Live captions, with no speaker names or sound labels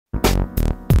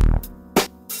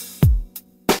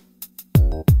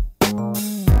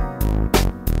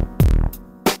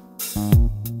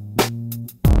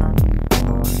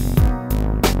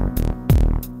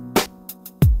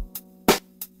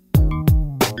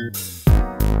Everybody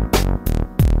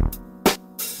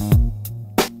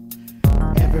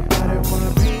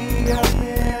wanna be a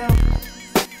pimp.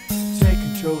 Take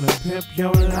control and pimp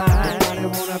your life. Everybody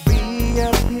wanna be a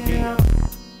pimp.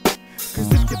 Cause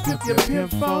if you pimp, you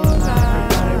pimp for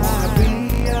life. Everybody wanna be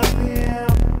a pimp.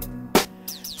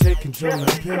 Take control and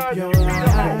pimp your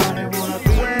life. Everybody wanna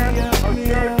be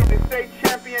a pimp.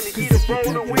 Cause if you pimp,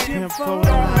 you pimp for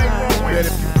life. Bet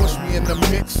if you push me in the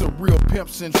mix of real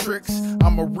pimps and tricks,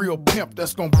 I'm a real pimp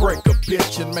that's gonna break a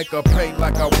bitch and make her pay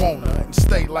like I want her and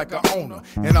stay like I own her.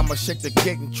 And I'ma shake the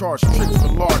gate and charge tricks for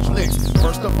large licks.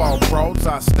 First of all, bros,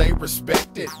 I stay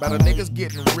respected by the niggas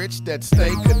getting rich that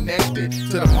stay connected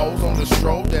to them hoes on the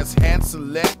stroll that's hand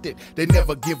selected. They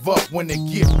never give up when they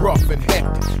get rough and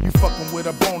hectic. You fucking with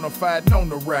a bona fide known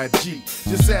to ride G.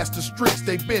 Just ask the streets,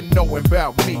 they been knowing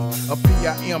about me. A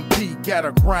PIMP,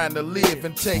 gotta grind to live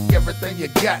and take everything you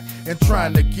got and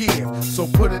trying to give. So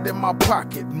put it in my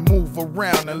pocket and move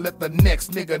around and let the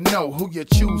next nigga know who you're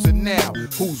choosing now.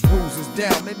 Whose rules is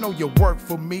down, they know you work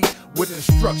for me with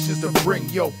instructions to bring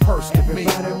your purse to me.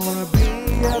 Everybody wanna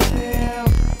be a pimp.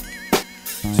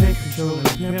 Take control and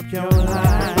pimp your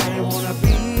life. Everybody wanna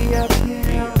be a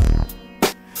pimp.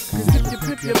 Cause if you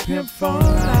pimp, you pimp for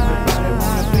life. Everybody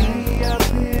wanna be a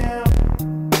pimp.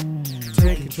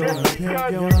 Take control and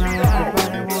pimp your life.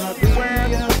 Everybody wanna be a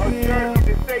pimp.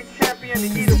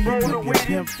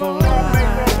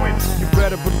 You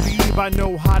better believe I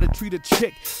know how to treat a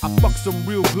chick. I fuck some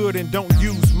real good and don't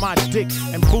use my dick.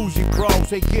 And bougie bros,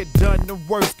 they get done the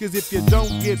worst. Cause if you don't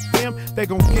get them, they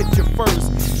gon' get you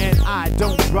first. And I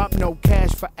don't drop no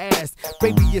cash for ass.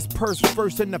 Baby, it's purse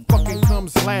first and the fucking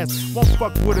comes last. Won't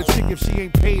fuck with a chick if she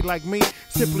ain't paid like me.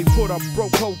 Simply put, a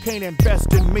broke hoe can't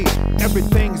invest in me.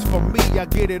 Everything's for me, I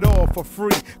get it all for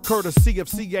free. Courtesy of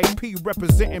CAP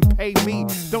representing pay me.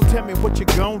 Don't tell me what you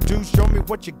gon' do, show me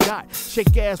what you got.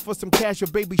 Shake ass for some cash or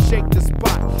baby shake the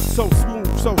spot. So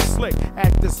smooth, so slick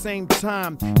at the same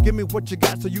time. Give me what you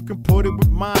got so you can put it with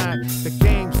mine. The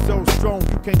game's so strong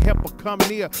you can't help but come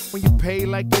near. When you pay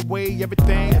like your way,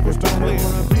 everything was clear. Everybody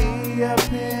wanna be a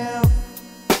pimp.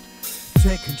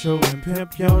 Take control and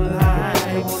pimp your life.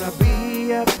 Everybody wanna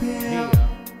be a pimp.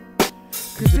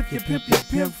 Cause if you pimp, you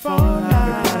pimp for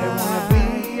life. Everybody wanna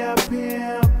be a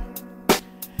pimp.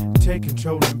 Take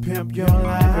control and pimp your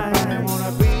life. Everybody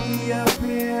wanna be a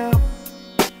pimp.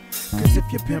 Cause if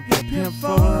you pimp, you pimp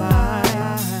for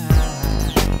life.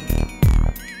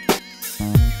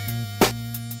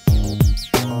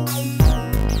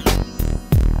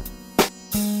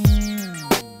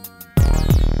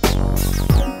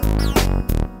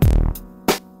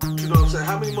 You know what I'm saying?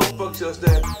 How many motherfuckers else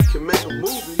that can make a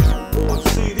movie or a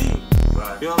CD,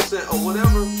 right? You know what I'm saying? Or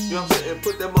whatever, you know what I'm saying? And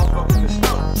put that motherfucker in the snow.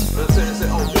 You know what I'm saying? And say,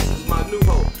 oh, this is my new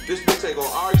hoe. This bitch ain't gonna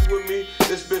argue with me.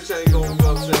 This bitch ain't gonna, you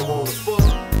know what I'm saying, wanna fuck.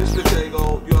 This bitch ain't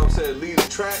gonna, you know what I'm saying, lead the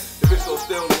track. The bitch gonna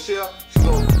stay on the shelf. She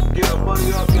gonna get her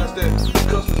money up. You understand? The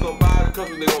customers gonna buy it. The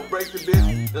customers, they gonna break the bitch.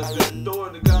 You understand? Throw it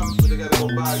in the garbage, but they gotta go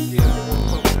buy it again. They wanna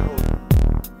fuck with that hoe.